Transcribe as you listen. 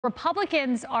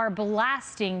Republicans are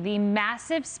blasting the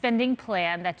massive spending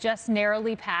plan that just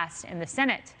narrowly passed in the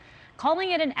Senate,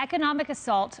 calling it an economic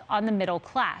assault on the middle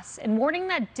class and warning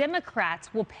that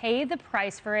Democrats will pay the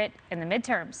price for it in the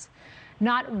midterms.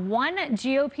 Not one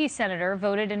GOP senator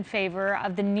voted in favor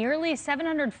of the nearly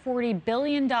 $740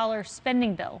 billion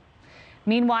spending bill.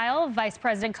 Meanwhile, Vice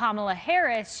President Kamala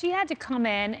Harris, she had to come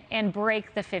in and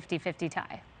break the 50-50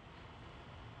 tie.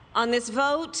 On this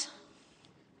vote,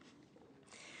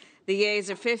 the yeas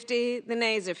are 50, the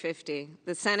nays are 50.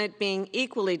 The Senate being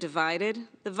equally divided,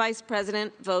 the Vice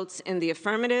President votes in the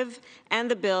affirmative, and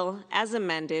the bill, as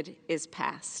amended, is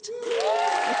passed.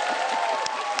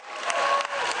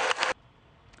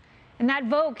 And that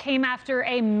vote came after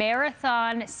a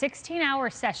marathon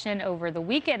 16-hour session over the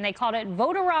weekend. They called it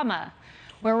Vote-a-rama,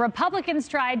 where Republicans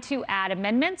tried to add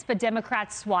amendments, but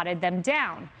Democrats swatted them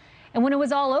down. And when it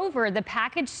was all over, the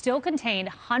package still contained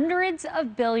hundreds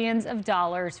of billions of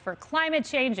dollars for climate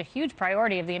change, a huge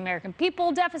priority of the American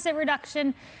people, deficit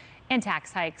reduction, and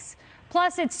tax hikes.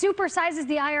 Plus, it supersizes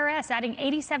the IRS, adding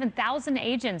 87,000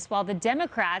 agents, while the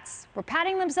Democrats were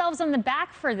patting themselves on the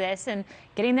back for this and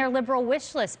getting their liberal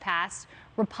wish list passed.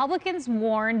 Republicans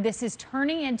warned this is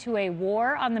turning into a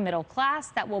war on the middle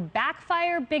class that will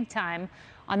backfire big time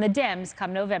on the Dems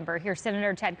come November. Here's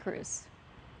Senator Ted Cruz.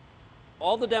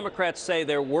 All the Democrats say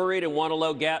they're worried and want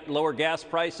to lower gas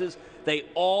prices. They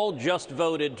all just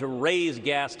voted to raise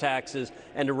gas taxes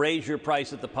and to raise your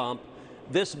price at the pump.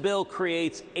 This bill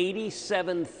creates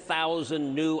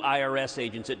 87,000 new IRS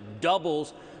agents. It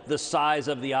doubles the size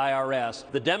of the IRS.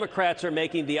 The Democrats are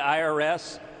making the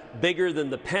IRS bigger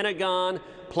than the Pentagon,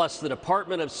 plus the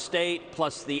Department of State,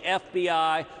 plus the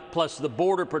FBI, plus the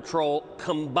Border Patrol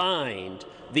combined.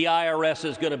 The IRS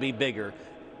is going to be bigger.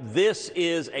 This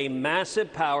is a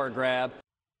massive power grab.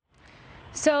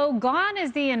 So gone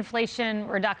is the Inflation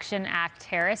Reduction Act,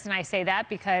 Harris, and I say that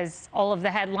because all of the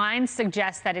headlines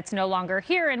suggest that it's no longer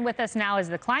here. And with us now is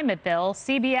the climate bill.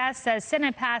 CBS says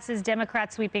Senate passes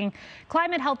Democrat sweeping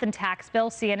climate, health, and tax bill.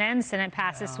 CNN, Senate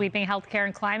passes sweeping health care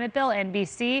and climate bill.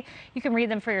 NBC, you can read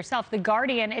them for yourself. The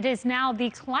Guardian, it is now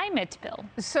the climate bill.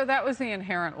 So that was the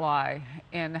inherent lie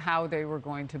in how they were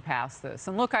going to pass this.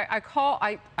 And look, I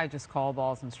just call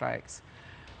balls and strikes.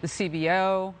 The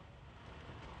CBO,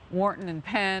 Wharton and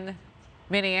Penn,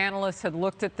 many analysts had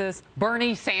looked at this.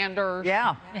 Bernie Sanders,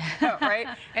 right,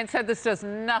 and said this does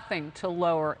nothing to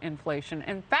lower inflation.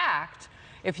 In fact,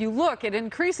 if you look, it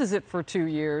increases it for 2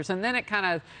 years, and then it kind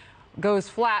of goes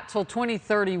flat till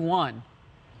 2031.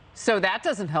 So that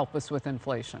doesn't help us with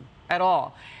inflation at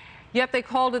all. Yet they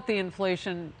called it the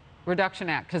Inflation Reduction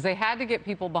Act because they had to get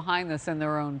people behind this in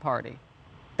their own party.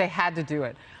 They had to do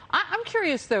it. I'm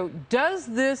curious, though, does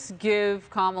this give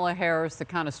Kamala Harris the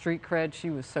kind of street cred she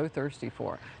was so thirsty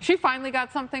for? She finally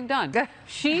got something done.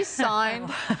 She signed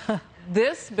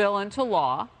this bill into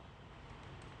law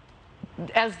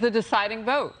as the deciding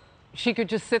vote. She could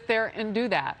just sit there and do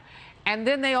that. And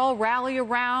then they all rally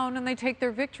around and they take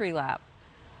their victory lap.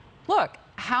 Look,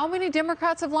 how many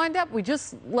Democrats have lined up? We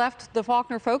just left the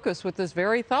Faulkner Focus with this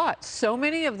very thought. So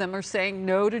many of them are saying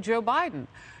no to Joe Biden.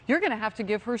 You're going to have to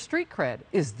give her street cred.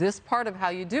 Is this part of how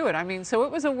you do it? I mean, so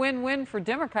it was a win-win for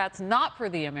Democrats, not for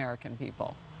the American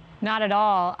people. Not at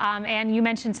all. And you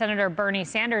mentioned Senator Bernie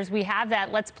Sanders. We have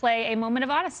that. Let's play a moment of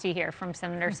honesty here from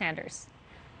Senator Sanders.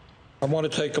 I want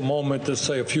to take a moment to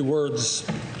say a few words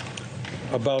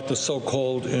about the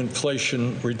so-called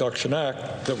Inflation Reduction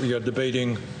Act that we are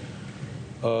debating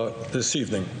this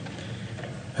evening.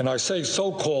 And I say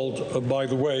so-called, by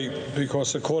the way,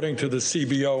 because according to the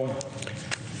CBO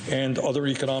and other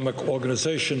economic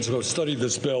organizations who have studied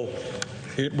this bill,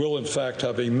 it will, in fact,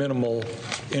 have a minimal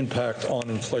impact on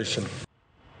inflation.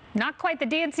 Not quite the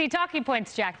DNC talking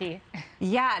points, Jackie.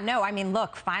 Yeah, no, I mean,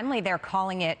 look, finally they're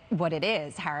calling it what it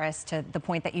is, Harris, to the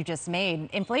point that you just made.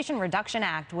 Inflation Reduction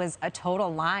Act was a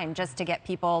total line just to get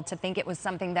people to think it was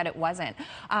something that it wasn't.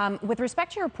 With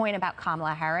respect to your point about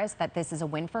Kamala Harris, that this is a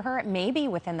win for her, it may be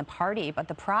within the party, but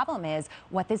the problem is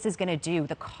what this is going to do,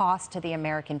 the cost to the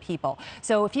American people.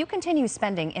 So if you continue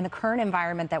spending in the current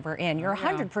environment that we're in, you're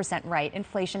 100% right.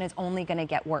 Inflation is only going to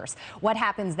get worse. What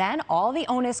happens then? All the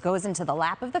onus goes into the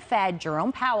lap of the Fed.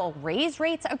 Jerome Powell raised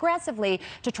rates aggressively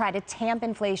quickly to try to tamp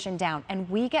inflation down, and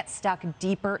we get stuck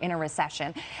deeper in a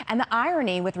recession. And the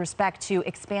irony with respect to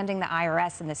expanding the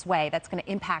IRS in this way that's going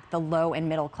to impact the low and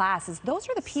middle class is those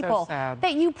are the people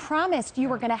that you promised you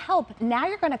were going to help. Now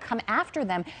you're going to come after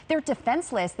them. They're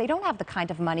defenseless. They don't have the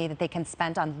kind of money that they can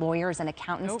spend on lawyers and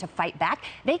accountants to fight back.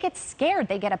 They get scared,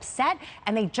 they get upset,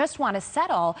 and they just want to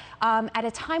settle at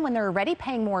a time when they're already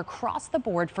paying more across the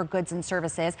board for goods and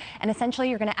services. And essentially,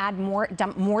 you're going to add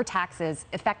dump more taxes,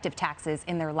 effective taxes,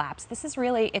 in their laps. This is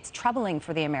really, it's troubling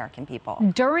for the American people.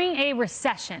 During a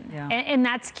recession, and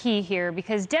that's key here,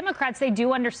 because Democrats, they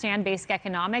do understand basic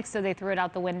economics, so they threw it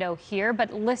out the window here.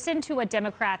 But listen to what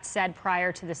Democrats said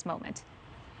prior to this moment.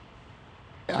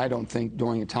 I don't think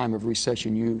during a time of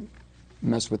recession you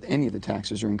mess with any of the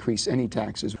taxes or increase any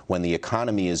taxes. When the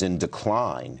economy is in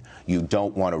decline, you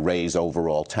don't want to raise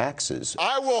overall taxes.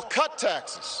 I will cut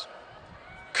taxes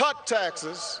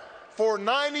for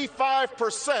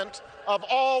 95% of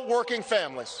all working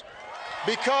families.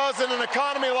 Because in an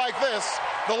economy like this,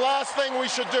 the last thing we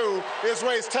should do is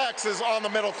raise taxes on the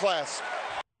middle class.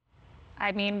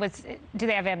 I mean, do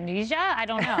they have amnesia? I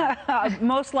don't know.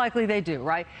 Most likely they do,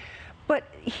 right? But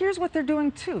here's what they're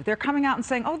doing, too. They're coming out and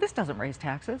saying, oh, this doesn't raise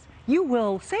taxes. You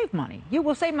will save money. You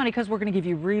will save money because we're going to give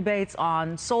you rebates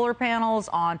on solar panels,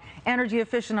 on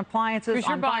energy-efficient appliances. Because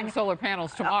you're buying solar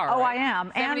panels tomorrow, Oh, right? I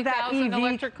am. And that EV.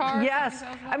 Electric cars? Yes.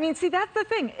 I mean, see, that's the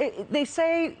thing. They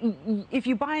say if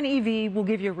you buy an EV, we'll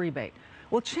give you a rebate.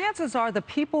 Well, chances are the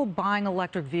people buying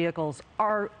electric vehicles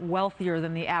are wealthier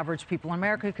than the average people in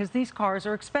America because these cars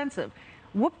are expensive.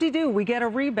 Whoop-de-doo, we get a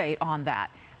rebate on that.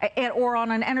 Or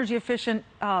on an energy-efficient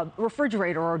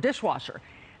refrigerator or dishwasher.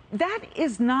 That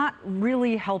is not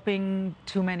really helping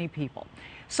too many people.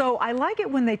 So I like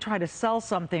it when they try to sell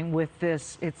something with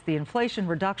this. It's the Inflation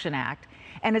Reduction Act,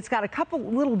 and it's got a couple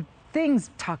little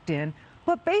things tucked in.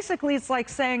 But basically, it's like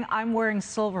saying, I'm wearing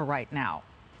silver right now.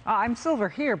 I'm silver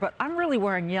here, but I'm really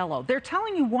wearing yellow. They're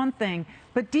telling you one thing,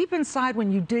 but deep inside,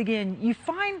 when you dig in, you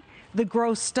find the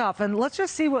gross stuff. And let's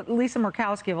just see what Lisa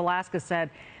Murkowski of Alaska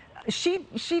said. She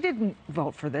didn't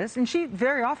vote for this, and she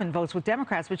very often votes with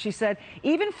Democrats, but she said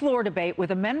even floor debate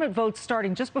with amendment votes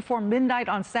starting just before midnight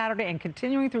on Saturday and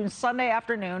continuing through Sunday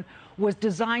afternoon was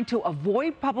designed to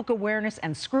avoid public awareness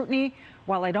and scrutiny.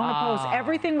 While I don't oppose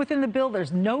everything within the bill,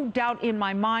 there's no doubt in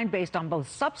my mind, based on both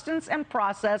substance and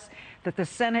process, that the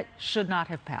Senate should not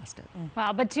have passed it.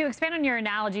 Well, but to expand on your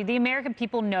analogy, the American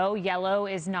people know yellow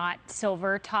is not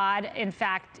silver, Todd. In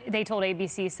fact, they told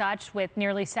ABC such, with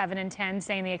nearly 7 in 10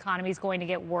 saying the economy is going to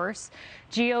get worse.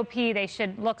 GOP, they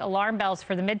should look alarm bells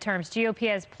for the midterms. GOP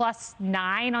has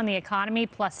 +9 on the economy,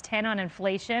 +10 on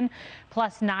inflation,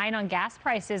 +9 on gas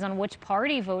prices, on which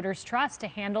party voters trust to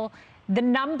handle the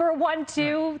number 1,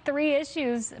 2, 3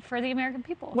 issues for the American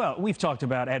people. Well, we've talked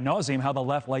about ad nauseum how the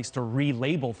left likes to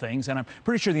relabel things, and I'm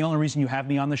pretty sure the only reason you have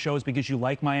me on the show is because you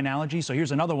like my analogy. So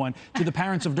here's another one to the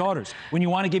parents of daughters. When you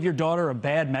want to give your daughter a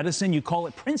bad medicine, you call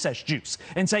it princess juice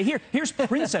and say, here's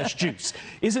princess juice.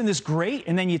 Isn't this great?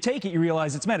 And then you take it, you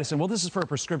realize it's medicine. Well, this is for a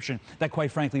prescription that,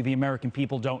 quite frankly, the American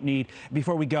people don't need.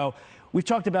 Before we go, we've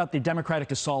talked about the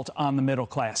Democratic assault on the middle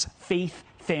class, faith,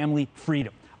 family,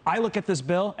 freedom. I look at this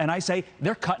bill and I say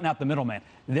they're cutting out the middleman.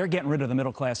 They're getting rid of the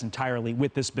middle class entirely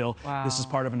with this bill. Wow. This is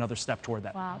part of another step toward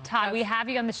that. Wow. Todd, we have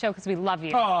you on the show because we love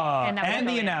you. And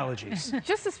the analogies.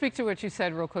 Just to speak to what you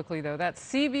said real quickly, though, that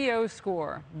CBO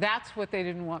score, that's what they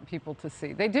didn't want people to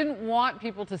see. They didn't want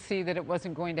people to see that it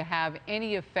wasn't going to have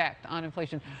any effect on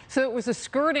inflation. So it was a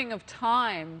skirting of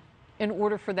time in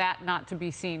order for that not to be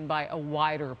seen by a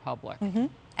wider public. Mm-hmm.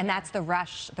 And that's the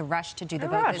rush to do the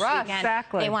vote this weekend.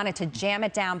 Exactly. They wanted to jam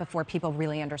it down before people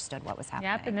really understood what was happening.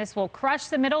 Yep, and this will crush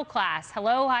the middle class.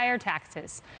 Hello, higher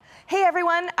taxes. Hey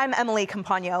everyone, I'm Emily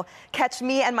Campagno. Catch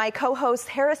me and my co-hosts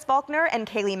Harris Faulkner and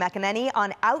Kayleigh McEnany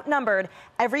on Outnumbered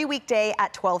every weekday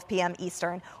at 12 p.m.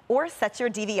 Eastern, or set your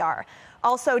DVR.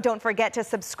 Also, don't forget to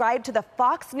subscribe to the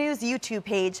Fox News YouTube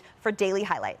page for daily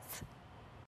highlights.